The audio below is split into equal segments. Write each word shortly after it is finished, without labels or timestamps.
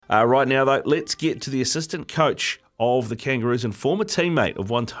Right now, though, let's get to the assistant coach of the Kangaroos and former teammate of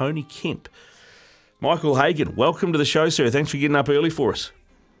one Tony Kemp, Michael Hagan. Welcome to the show, sir. Thanks for getting up early for us.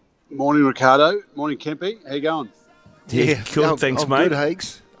 Morning, Ricardo. Morning, Kempy. How you going? Yeah, good. Thanks, mate. Good,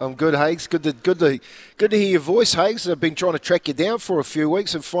 Hags. I'm good, Hags. Good to hear your voice, Hags. I've been trying to track you down for a few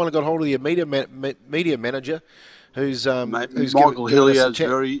weeks and finally got hold of your media manager, who's Michael Hillier.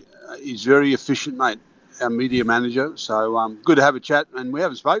 He's very efficient, mate. Our media manager. So good to have a chat, and we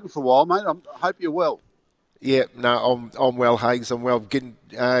haven't spoken for a while, mate. I hope you're well. Yeah, no, I'm well, Hags. I'm well. Getting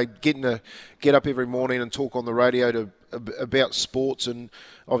to get up every morning and talk on the radio about sports, and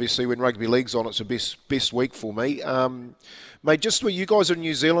obviously when rugby league's on, it's the best week for me. Mate, just where you guys are in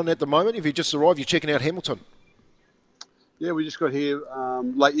New Zealand at the moment, if you just arrived, you're checking out Hamilton. Yeah, we just got here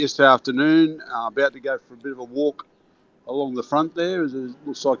late yesterday afternoon, about to go for a bit of a walk along the front there. It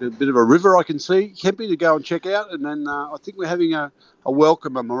looks like a bit of a river I can see. Kempy to go and check out, and then I think we're having a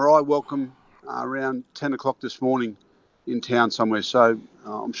marae welcome around 10 o'clock this morning in town somewhere. So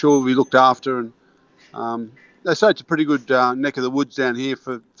I'm sure we'll be looked after, and they say it's a pretty good neck of the woods down here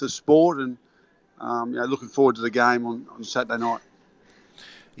for sport, and looking forward to the game on Saturday night.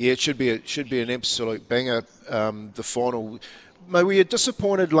 Yeah, it should be an absolute banger. The final. Mate, were you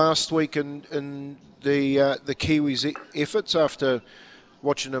disappointed last week in the Kiwis' efforts after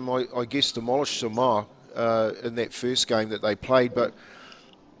watching them, I guess, demolish Samoa in that first game that they played? But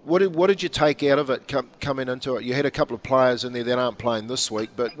what did you take out of it coming into it? You had a couple of players in there that aren't playing this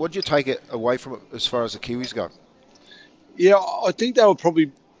week, but what did you take it away from it as far as the Kiwis go? Yeah, I think they were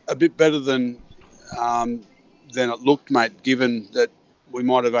probably a bit better than it looked, mate, given that we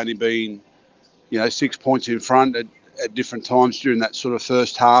might have only been, 6 points in front at different times during that sort of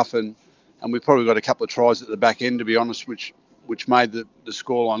first half, and we probably got a couple of tries at the back end, to be honest, which made the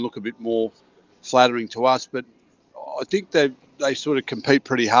scoreline look a bit more flattering to us. But I think they sort of compete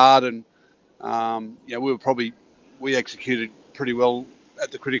pretty hard, and we executed pretty well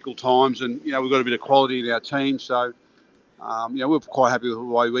at the critical times, and we've got a bit of quality in our team, so we're quite happy with the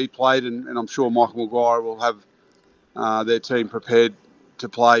way we played, and I'm sure Michael Maguire will have their team prepared to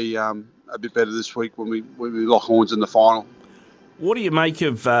play a bit better this week when we lock horns in the final. What do you make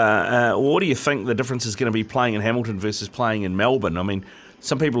of, what do you think the difference is going to be playing in Hamilton versus playing in Melbourne? I mean,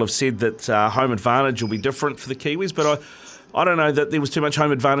 some people have said that home advantage will be different for the Kiwis, but I don't know that there was too much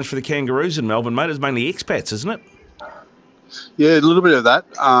home advantage for the Kangaroos in Melbourne, mate. It's mainly expats, isn't it? Yeah, a little bit of that.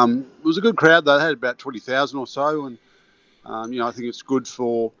 It was a good crowd, though. They had about 20,000 or so, and I think it's good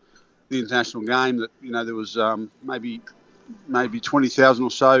for the international game that there was maybe 20,000 or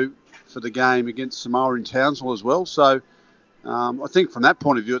so for the game against Samoa in Townsville as well. So I think from that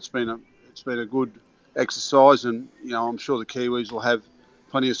point of view, it's been a good exercise, and I'm sure the Kiwis will have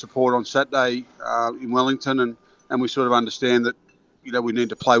plenty of support on Saturday in Wellington, and we sort of understand that we need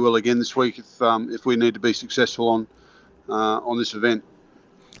to play well again this week if we need to be successful on this event.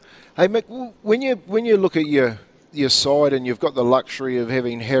 Hey Mick, when you look at your side and you've got the luxury of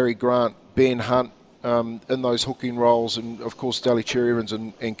having Harry Grant, Ben Hunt in those hooking roles, and of course Daly Cherry Evans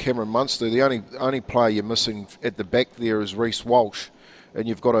and Cameron Munster, the only player you're missing at the back there is Reece Walsh, and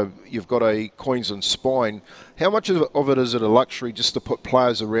you've got a Queensland spine. How much of it is it a luxury just to put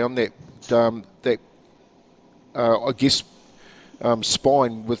players around that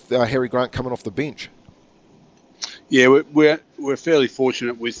spine with Harry Grant coming off the bench? Yeah, we're fairly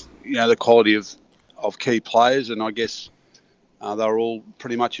fortunate with the quality of key players, and I guess they were all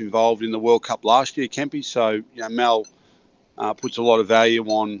pretty much involved in the World Cup last year, Kempy. So Mel puts a lot of value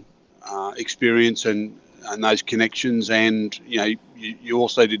on experience and those connections, and you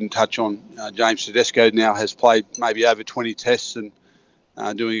also didn't touch on James Tedesco now has played maybe over 20 tests and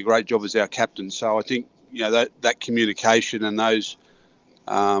doing a great job as our captain. So I think that communication and those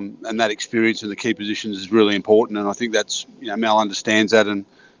and that experience in the key positions is really important, and I think that's Mel understands that and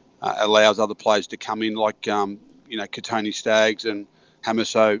allows other players to come in like Katoni Staggs and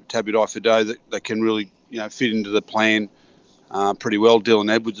Hamiso Tabudai-Fidow that can really fit into the plan pretty well.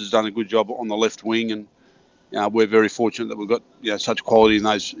 Dylan Edwards has done a good job on the left wing, and we're very fortunate that we've got such quality in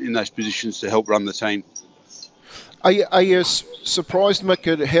those positions to help run the team. Are you surprised, Mick,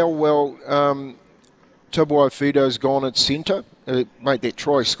 at how well Tabudai-Fidow's gone at centre? Mate, that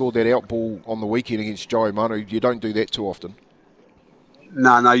try scored that out ball on the weekend against Joey Manu. You don't do that too often.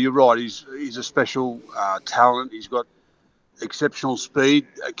 No, you're right. He's a special talent. He's got exceptional speed.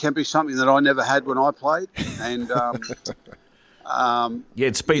 It can be something that I never had when I played. And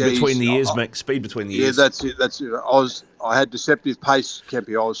it's speed between the ears, Mick. Speed between the ears. Yeah, that's it. I had deceptive pace,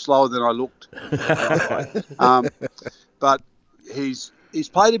 Kempy. I was slower than I looked. But he's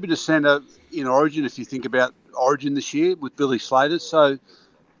played a bit of centre in Origin. If you think about Origin this year with Billy Slater, so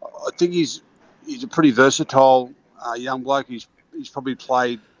I think he's a pretty versatile young bloke. He's probably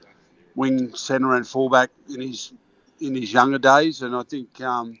played wing, centre, and fullback in his younger days, and I think,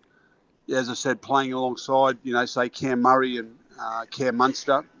 as I said, playing alongside, say Cam Murray and Cam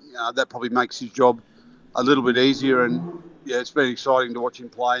Munster, that probably makes his job a little bit easier. And it's been exciting to watch him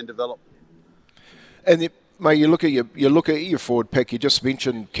play and develop. And mate, you look at your forward pack. You just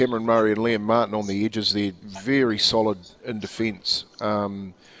mentioned Cameron Murray and Liam Martin on the edges. They're very solid in defence.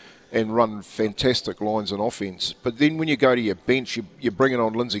 And run fantastic lines on offence. But then when you go to your bench, you're bringing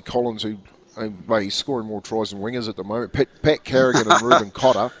on Lindsay Collins, who he's scoring more tries than wingers at the moment. Pat Carrigan and Reuben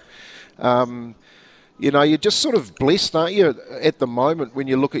Cotter. You're just sort of blessed, aren't you, at the moment when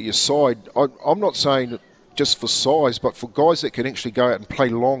you look at your side. I'm not saying just for size, but for guys that can actually go out and play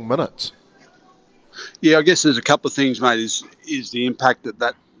long minutes. Yeah, I guess there's a couple of things, mate. Is the impact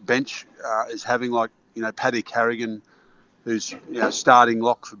that bench is having, like, Paddy Carrigan, who's starting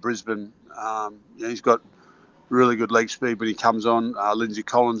lock for Brisbane. He's got really good leg speed when he comes on. Lindsay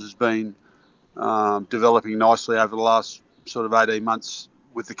Collins has been developing nicely over the last sort of 18 months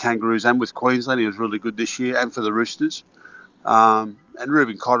with the Kangaroos and with Queensland. He was really good this year, and for the Roosters. And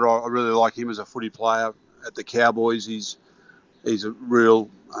Reuben Cotter, I really like him as a footy player at the Cowboys. He's a real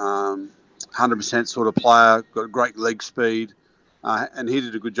 100% sort of player, got great leg speed, and he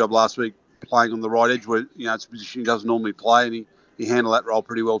did a good job last week playing on the right edge, where it's a position he doesn't normally play, and he handled that role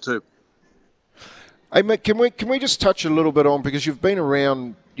pretty well too. Hey mate, can we just touch a little bit on, because you've been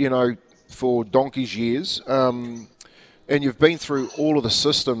around for donkey's years, and you've been through all of the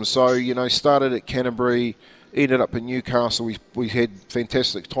systems. So started at Canterbury, ended up in Newcastle. We had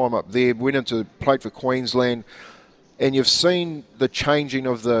fantastic time up there. Played for Queensland, and you've seen the changing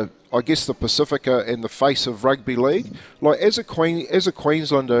of the Pacifica and the face of rugby league. Like as a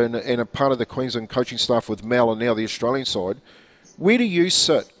Queenslander and a part of the Queensland coaching staff with Mel and now the Australian side, where do you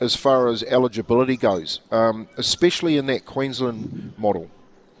sit as far as eligibility goes, especially in that Queensland model?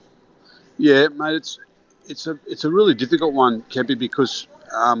 Yeah, mate, it's a really difficult one, Kempy, because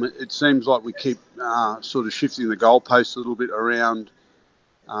it seems like we keep sort of shifting the goalposts a little bit around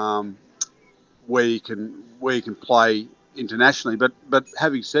where you can play internationally. But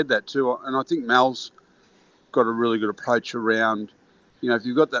having said that too, and I think Mel's got a really good approach around, if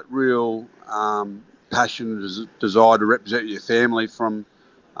you've got that real passion and desire to represent your family from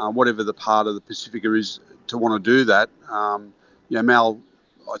whatever the part of the Pacifica is to want to do that, Mel,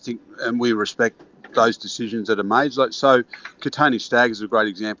 I think, and we respect those decisions that are made. So Katoni Staggs is a great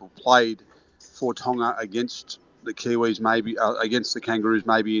example. Played for Tonga against the Kiwis, maybe against the Kangaroos,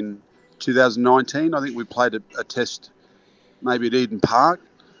 maybe in 2019. I think we played a test maybe at Eden Park,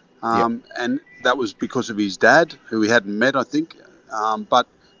 and that was because of his dad, who he hadn't met, I think. But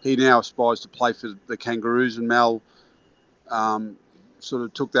he now aspires to play for the Kangaroos, and Mel sort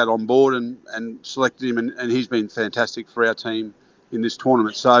of took that on board and selected him, and he's been fantastic for our team in this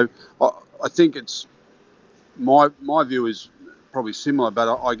tournament. So I think it's my view is probably similar,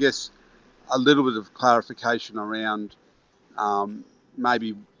 but I guess a little bit of clarification around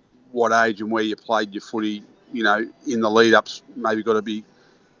maybe what age and where you played your footy, in the lead-ups, maybe got to be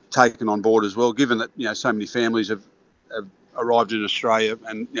taken on board as well, given that, so many families have arrived in Australia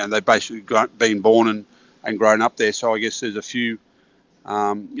and, they've basically been born and grown up there. So I guess there's a few,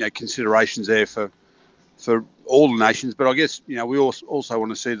 considerations there for all the nations. But I guess, we also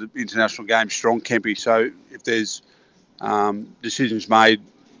want to see the international game strong, Kempy. So if there's decisions made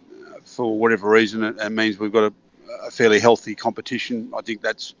for whatever reason, it means we've got a fairly healthy competition. I think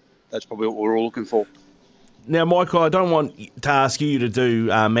that's probably what we're all looking for. Now, Michael, I don't want to ask you to do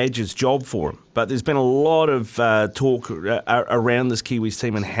Madge's job for him, but there's been a lot of talk around this Kiwis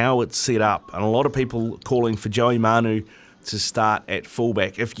team and how it's set up, and a lot of people calling for Joey Manu to start at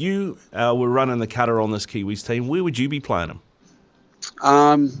fullback. If you were running the cutter on this Kiwis team, where would you be playing him?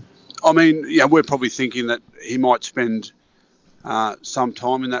 We're probably thinking that he might spend some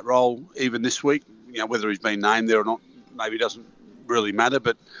time in that role even this week. Whether he's been named there or not, maybe doesn't really matter.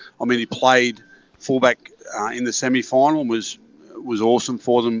 But he played fullback in the semi-final, was awesome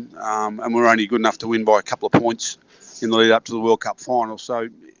for them, and we're only good enough to win by a couple of points in the lead up to the World Cup final. So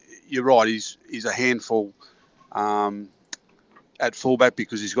you're right, he's a handful at fullback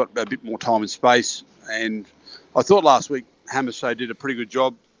because he's got a bit more time and space. And I thought last week Hamiso did a pretty good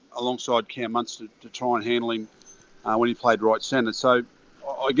job alongside Cam Munster to try and handle him when he played right centre. So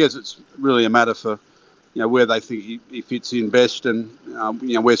I guess it's really a matter for where they think he fits in best, and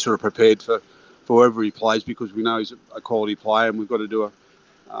we're sort of prepared for wherever he plays because we know he's a quality player and we've got to do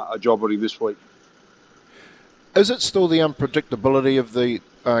a job on him this week. Is it still the unpredictability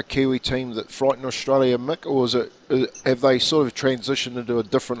Kiwi team that frighten Australia, Mick, or have they sort of transitioned into a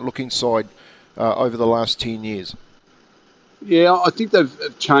different looking side over the last 10 years? Yeah, I think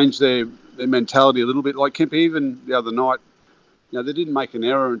they've changed their mentality a little bit. Like Kemp, even the other night, they didn't make an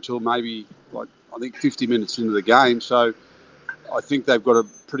error until maybe, I think 50 minutes into the game. So I think they've got a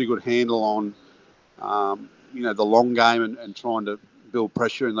pretty good handle on, the long game and trying to build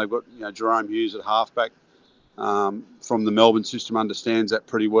pressure. And they've got, Jerome Hughes at halfback from the Melbourne system understands that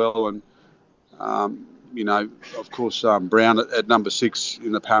pretty well. And, of course, Brown at number 6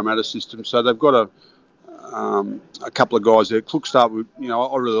 in the Parramatta system. So they've got a couple of guys there. Klookstart,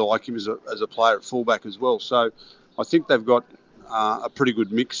 I really like him as a player at fullback as well. So I think they've got a pretty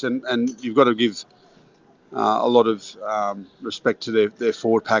good mix, and you've got to give a lot of respect to their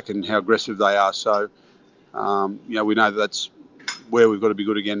forward pack and how aggressive they are. So, we know that's where we've got to be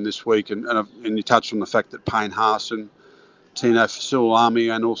good again this week. And you touched on the fact that Payne Haas and Tino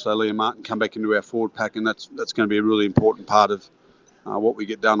Fasulami and also Liam Martin come back into our forward pack, and that's going to be a really important part of what we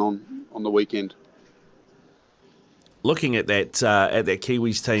get done on the weekend. Looking at that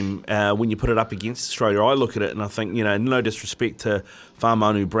Kiwis team, when you put it up against Australia, I look at it and I think, no disrespect to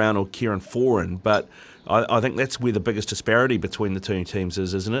Whamanu Brown or Kieran Foran, but I think that's where the biggest disparity between the two teams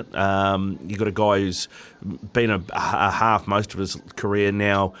is, isn't it? You've got a guy who's been a half most of his career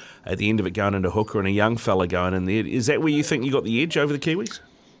now, at the end of it going into hooker, and a young fella going in there. Is that where you think you got the edge over the Kiwis?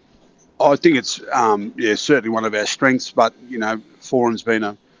 I think it's certainly one of our strengths, but Foran's been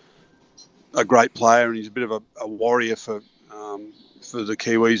a great player, and he's a bit of a warrior for the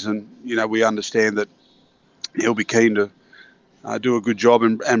Kiwis, and we understand that he'll be keen to do a good job.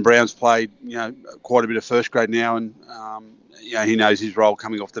 And Brown's played quite a bit of first grade now, and he knows his role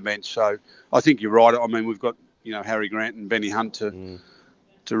coming off the bench. So I think you're right. I mean, we've got Harry Grant and Benny Hunt to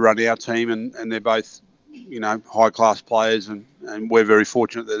run our team, and they're both high class players, and we're very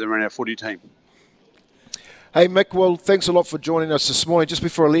fortunate that they're in our footy team. Hey, Mick, well, thanks a lot for joining us this morning. Just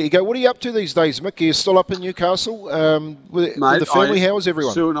before I let you go, what are you up to these days, Mick? Are you still up in Newcastle with the family? How is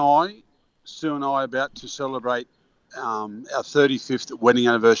everyone? Sue and I are about to celebrate our 35th wedding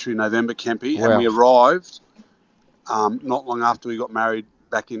anniversary in November, Kempy, wow. And we arrived not long after we got married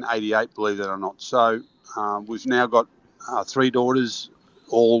back in '88, believe it or not. So we've now got 3 daughters,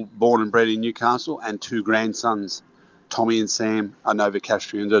 all born and bred in Newcastle, and 2 grandsons, Tommy and Sam, are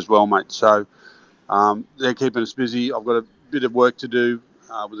Novocastrians as well, mate. So they're keeping us busy. I've got a bit of work to do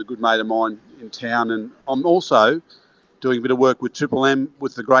with a good mate of mine in town, and I'm also doing a bit of work with Triple M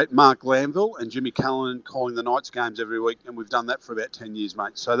with the great Mark Lanville and Jimmy Cullinan, calling the Knights games every week, and we've done that for about 10 years,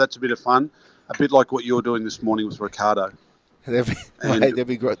 mate. So that's a bit of fun, a bit like what you're doing this morning with Ricardo. That'd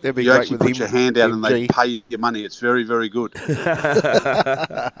be great. That'd be you great. actually with put your hand out and they pay your money. It's very, very good.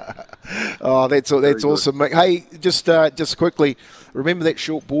 Oh, that's awesome, mate. Hey, just quickly, remember that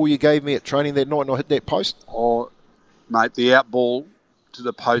short ball you gave me at training that night and I hit that post? Oh, mate, the out ball to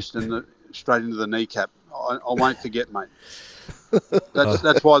the post and straight into the kneecap. I won't forget, mate.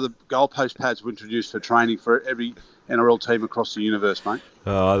 That's why the goalpost pads were introduced for training for every NRL team across the universe, mate.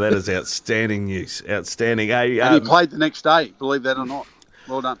 Oh, that is outstanding news. Outstanding. Hey, and he played the next day, believe that or not.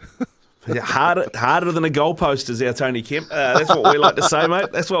 Well done. Harder than a goalpost is our Tony Kemp. That's what we like to say,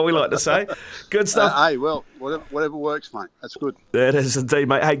 mate. That's what we like to say. Good stuff. Hey, well, whatever works, mate. That's good. That is indeed,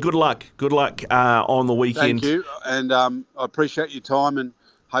 mate. Hey, good luck. Good luck on the weekend. Thank you. And I appreciate your time, and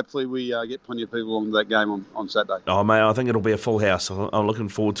hopefully we get plenty of people on that game on Saturday. Oh, mate, I think it'll be a full house. I'm looking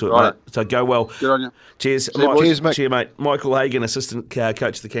forward to it, right. mate. So go well. Good on you. Cheers. Cheers, mate. Cheers, mate. Michael Hagan, assistant coach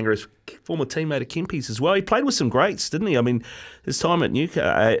of the Kangaroos, former teammate of Kempy's as well. He played with some greats, didn't he? I mean, his time at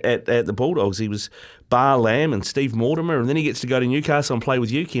at the Bulldogs, he was Bar Lamb and Steve Mortimer, and then he gets to go to Newcastle and play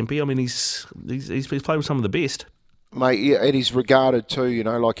with you, Kempy. I mean, he's played with some of the best. Mate, yeah, and he's regarded too,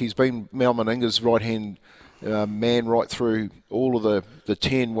 like he's been Mal Meninga's right-hand man right through all of the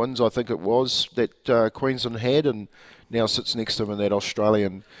 10 wins, I think it was, that Queensland had, and now sits next to him in that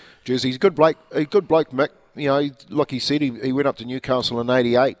Australian jersey. He's a good bloke, Mick. Like he said, he went up to Newcastle in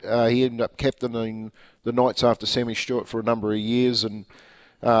 '88. He ended up captaining the Knights after Sammy Stewart for a number of years, and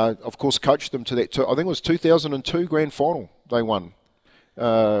of course coached them to that. I think it was 2002 grand final they won.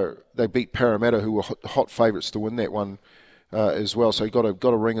 They beat Parramatta, who were hot favourites to win that one. As well, so he got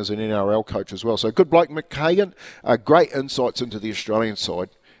a ring as an NRL coach as well. So good bloke, Mick Hagan. Great insights into the Australian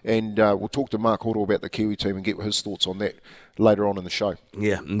side, And we'll talk to Mark Hoddle about the Kiwi team and get his thoughts on that later on in the show.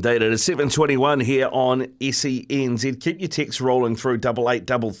 Yeah, indeed. It is 7:21 here on SENZ. Keep your texts rolling through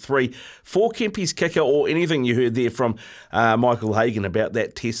 8833 for Kempy's kicker or anything you heard there from Michael Hagan about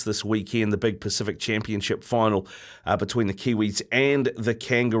that test this weekend, the big Pacific Championship final between the Kiwis and the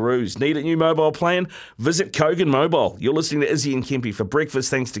Kangaroos. Need a new mobile plan? Visit Kogan Mobile. You're listening to Izzy and Kempy for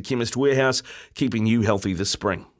breakfast, thanks to Chemist Warehouse, keeping you healthy this spring.